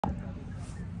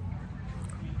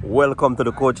Welcome to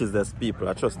the Coaches Desk, people.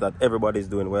 I trust that everybody's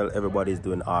doing well, everybody's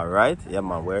doing all right. Yeah,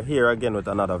 man, we're here again with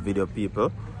another video,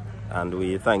 people, and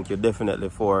we thank you definitely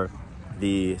for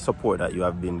the support that you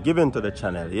have been giving to the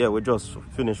channel. Yeah, we just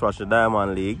finished watching the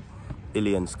Diamond League,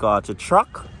 Alien Scorcher track.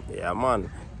 Yeah,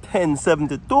 man,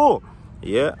 1072.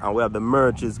 Yeah, and we have the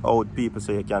merches out, people,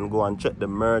 so you can go and check the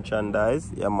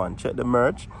merchandise. Yeah, man, check the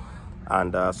merch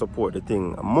and support the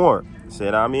thing more. See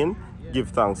what I mean? Give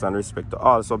thanks and respect to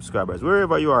all subscribers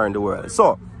wherever you are in the world.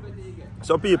 So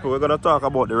people, we're gonna talk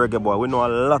about the Reggae Boy. We know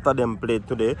a lot of them played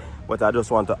today, but I just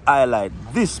want to highlight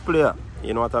this player.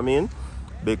 You know what I mean?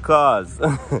 Because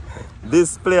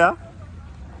this player,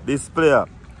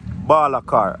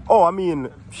 Balakar. Oh, I mean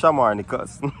Shamar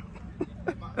Nicholson.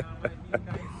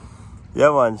 Yeah,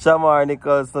 man, Shamar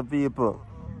Nicholson, people.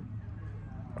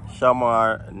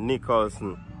 Shamar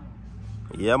Nicholson.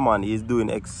 Yeah, man, he's doing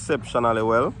exceptionally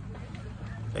well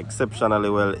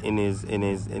in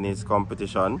his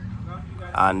competition,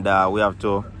 and we have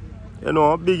to, you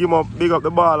know, big up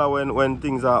the baller when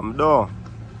things happen, though.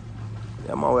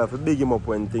 Yeah, man, we have to big him up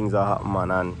when things are happening,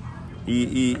 man. And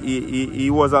he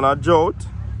was on a drought.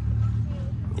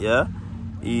 Yeah,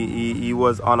 he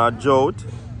was on a drought.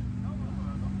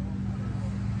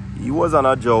 He was on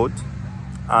a drought,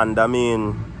 and I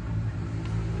mean,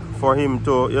 for him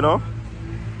to, you know,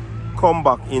 come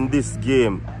back in this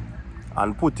game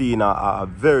and put in a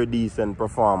very decent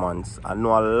performance. I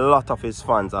know a lot of his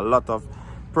fans, a lot of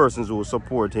persons who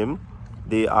support him,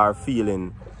 they are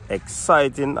feeling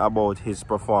exciting about his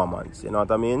performance. You know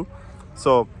what I mean?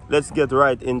 So let's get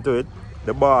right into it.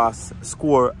 The boss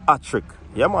score hat-trick.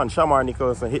 Yeah, man, Shamar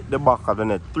Nicholson hit the back of the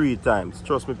net 3 times.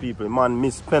 Trust me, people, man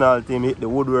missed penalty, hit the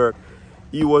woodwork.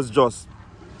 He was just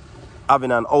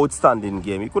having an outstanding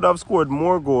game. He could have scored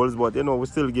more goals, but you know, we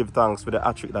still give thanks for the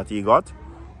hat-trick that he got.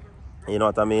 You know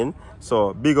what I mean?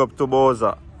 So big up to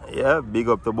Boza. Yeah, big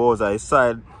up to Boza. His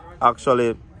side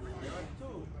actually,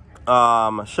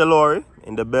 Shamar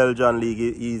in the Belgian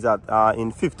league, he's at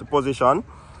in 5th position,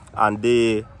 and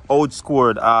they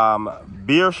outscored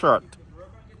Beershot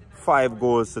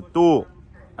 5-2,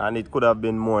 and it could have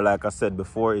been more. Like I said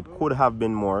before, it could have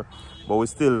been more, but we're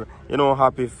still, you know,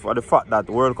 happy for the fact that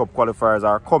World Cup qualifiers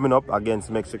are coming up against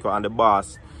Mexico, and the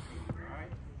boss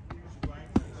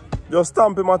just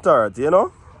stamp him authority, you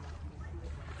know.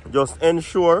 Just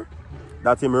ensure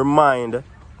that him remind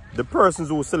the persons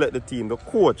who select the team, the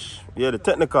coach, yeah, the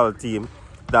technical team,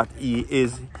 that he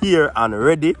is here and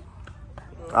ready.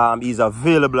 He's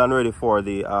available and ready for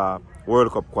the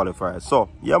World Cup qualifiers. So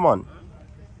yeah, man.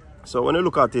 So when you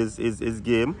look at his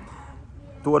game,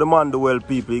 to the man, the well,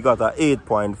 people, he got a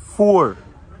 8.4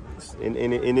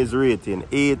 in his rating.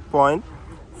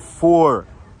 8.4.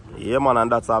 Yeah, man, and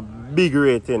that's a big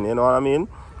rating, you know what I mean?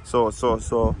 So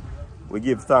we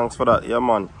give thanks for that. Yeah,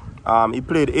 man. He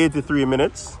played 83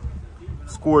 minutes,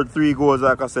 scored 3 goals,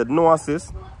 like I said, no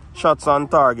assists, shots on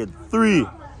target 3.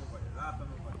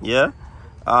 Yeah,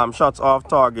 shots off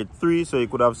target 3, so he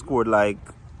could have scored like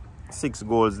 6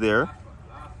 goals there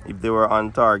if they were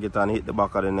on target and hit the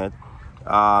back of the net.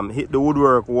 Hit the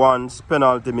woodwork once,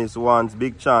 penalty miss once,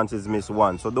 big chances miss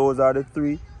once. So those are the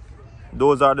 3.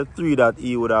 Those are the 3 that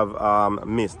he would have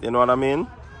missed. You know what I mean?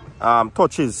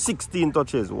 Touches, 16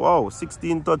 touches. Wow,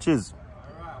 16 touches.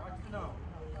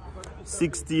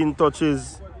 16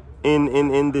 touches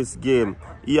in this game.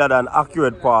 He had an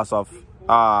accurate pass of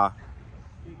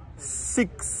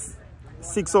 6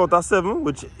 out of 7,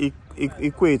 which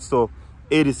equates to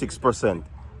 86%.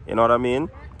 You know what I mean?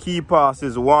 Key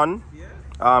passes 1.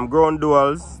 Ground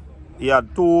duels, he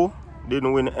had 2,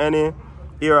 didn't win any.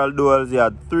 Aerial duels, he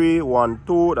had 3,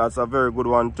 1-2. That's a very good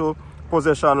one too.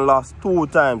 Possession lost 2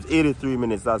 times, 83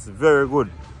 minutes. That's very good.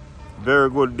 Very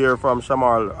good there from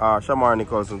Shamar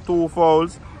Nicholson. 2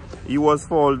 fouls. He was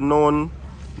fouled, no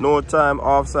time.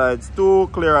 Offsides 2,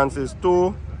 clearances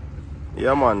 2.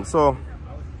 Yeah, man. So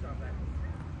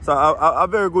a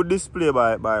very good display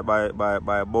by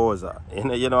Boza.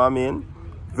 You know what I mean?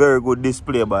 Very good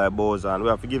display by Boza, and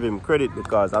we have to give him credit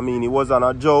because I mean he was on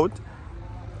a drought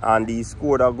and he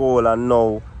scored a goal, and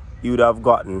now he would have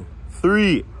gotten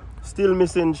 3. Still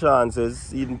missing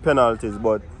chances, even penalties,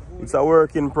 but it's a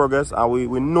work in progress, and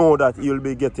we know that he'll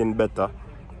be getting better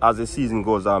as the season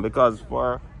goes on, because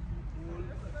for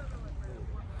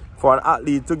an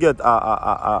athlete to get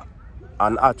an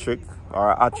hat-trick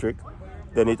or a hat-trick,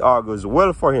 then it argues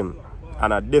well for him,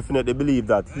 and I definitely believe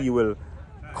that he will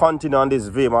continue on this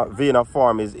vein of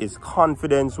form. His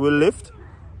confidence will lift,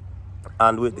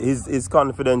 and with his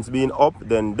confidence being up,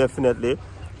 then definitely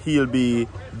he'll be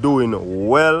doing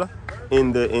well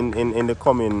in the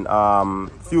coming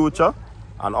future,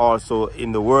 and also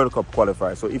in the World Cup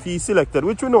qualifier. So if he's selected,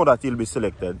 which we know that he'll be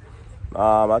selected,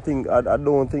 I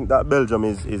don't think that Belgium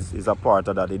is a part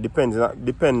of that. It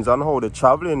depends on how the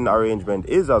traveling arrangement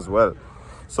is as well.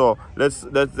 So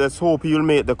let's hope he'll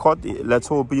make the cut. Let's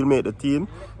hope he'll make the team,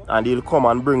 and he'll come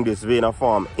and bring this vein of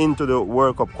form into the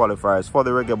World Cup qualifiers for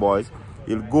the Reggae Boyz.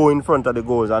 He'll go in front of the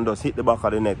goals and just hit the back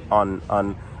of the net on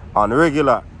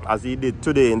regular, as he did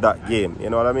today in that game. You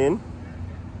know what I mean?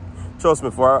 Trust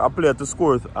me, for a player to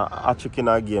score a trick in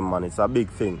a game, man, it's a big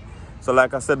thing. So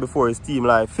like I said before, his team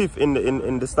like 5th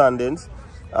in the standings,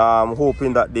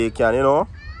 hoping that they can, you know,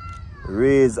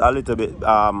 raise a little bit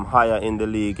higher in the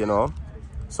league, you know.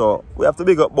 So we have to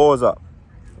big up Boza.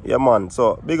 Yeah, man.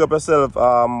 So big up yourself,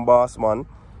 boss, man.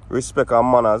 Respect our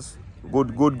manners.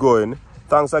 Good going.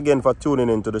 Thanks again for tuning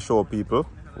into the show, people.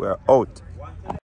 We're out.